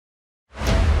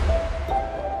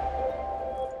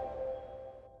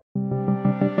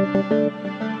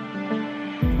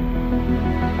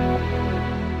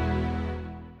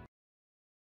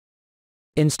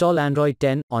Install Android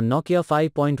 10 on Nokia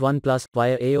 5.1 Plus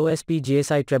via AOSP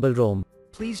GSI Treble ROM.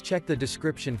 Please check the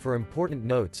description for important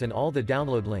notes and all the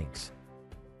download links.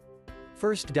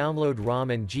 First download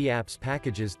ROM and GApps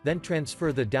packages, then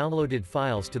transfer the downloaded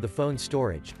files to the phone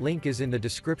storage, link is in the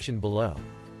description below.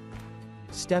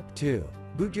 Step 2.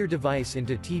 Boot your device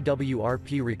into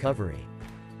TWRP recovery.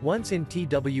 Once in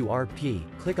TWRP,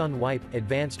 click on Wipe,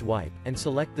 Advanced Wipe, and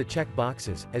select the check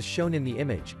boxes, as shown in the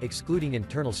image, excluding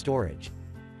internal storage.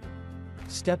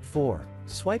 Step 4.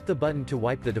 Swipe the button to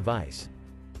wipe the device.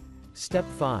 Step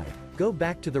 5. Go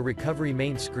back to the recovery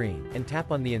main screen, and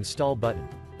tap on the Install button.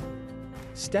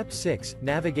 Step 6.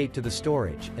 Navigate to the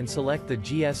storage, and select the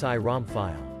GSI ROM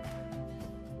file.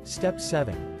 Step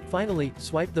 7. Finally,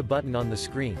 swipe the button on the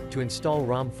screen, to install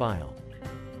ROM file.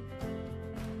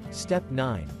 Step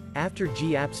 9. After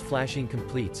GApps flashing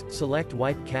completes, select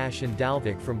Wipe Cache and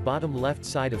Dalvik from bottom left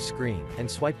side of screen, and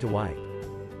swipe to wipe.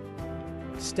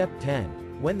 Step 10.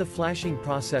 When the flashing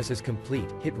process is complete,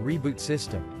 hit Reboot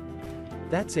System.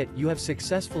 That's it, you have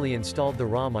successfully installed the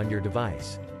ROM on your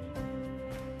device.